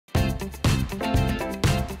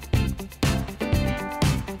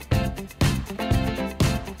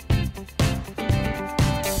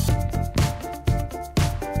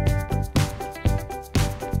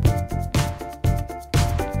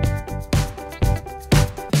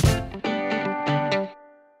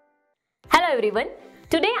everyone.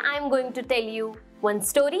 Today I am going to tell you one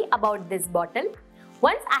story about this bottle.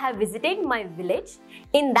 Once I have visited my village.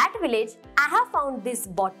 In that village, I have found this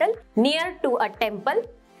bottle near to a temple.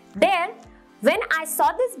 There, when I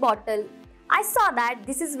saw this bottle, I saw that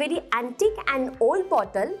this is very antique and old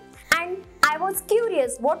bottle, and I was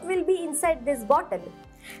curious what will be inside this bottle.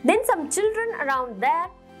 Then some children around their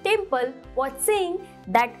temple was saying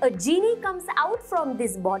that a genie comes out from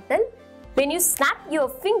this bottle. When you snap your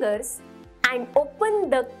fingers and open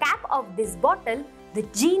the cap of this bottle, the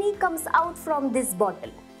genie comes out from this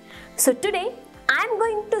bottle. So today I am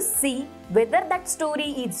going to see whether that story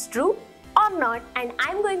is true or not, and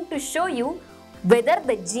I am going to show you whether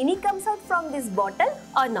the genie comes out from this bottle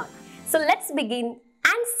or not. So let's begin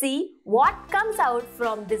and see what comes out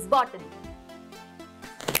from this bottle.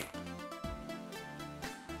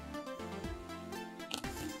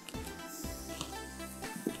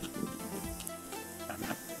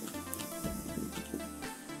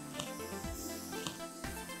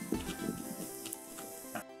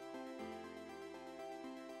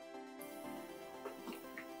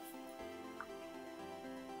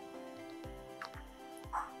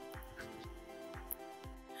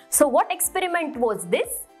 So what experiment was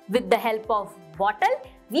this? With the help of bottle,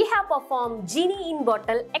 we have performed genie in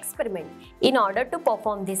bottle experiment. In order to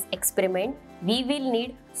perform this experiment, we will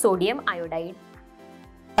need sodium iodide,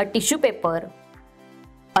 a tissue paper,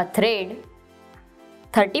 a thread,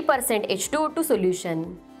 30% H2O2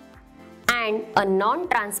 solution, and a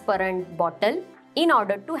non-transparent bottle in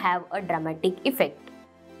order to have a dramatic effect.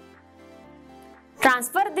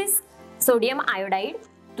 Transfer this sodium iodide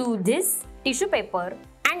to this tissue paper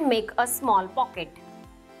and make a small pocket.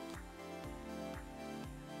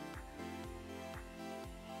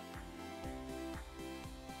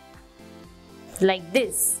 Like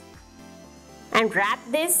this, and wrap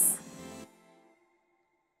this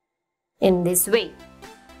in this way.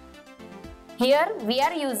 Here we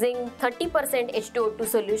are using 30% H2O2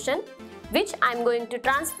 solution, which I am going to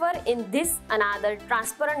transfer in this another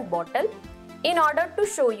transparent bottle in order to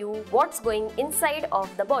show you what's going inside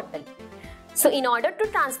of the bottle. So in order to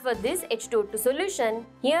transfer this H2O2 solution,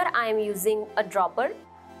 here I am using a dropper.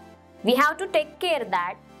 We have to take care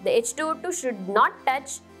that the H2O2 should not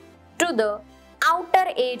touch to the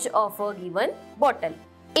outer edge of a given bottle.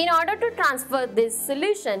 In order to transfer this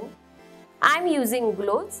solution, I am using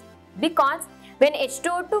gloves because when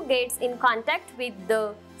H2O2 gets in contact with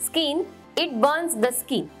the skin, it burns the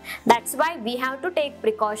skin. That's why we have to take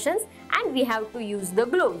precautions and we have to use the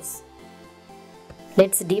gloves.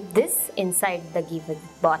 Let's dip this inside the given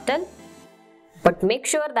bottle, but make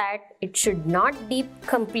sure that it should not dip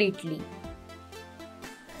completely.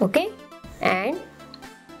 Okay, and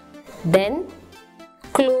then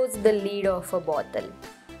close the lid of a bottle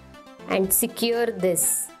and secure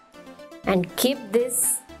this and keep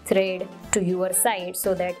this thread to your side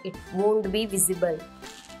so that it won't be visible.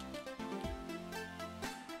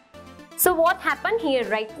 So what happened here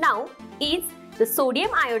right now is the sodium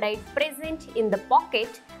iodide present in the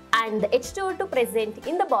pocket and the H2O2 present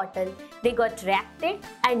in the bottle, they got reacted,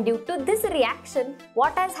 and due to this reaction,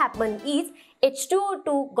 what has happened is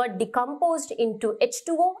H2O2 got decomposed into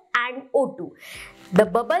H2O and O2. The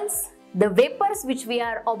bubbles, the vapors which we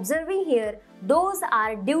are observing here, those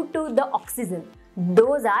are due to the oxygen.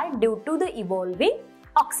 Those are due to the evolving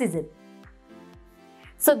oxygen.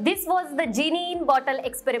 So this was the genie in bottle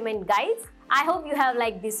experiment, guys. I hope you have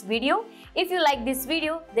liked this video. If you like this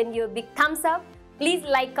video, then give a big thumbs up. Please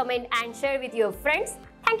like, comment and share with your friends.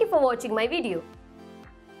 Thank you for watching my video.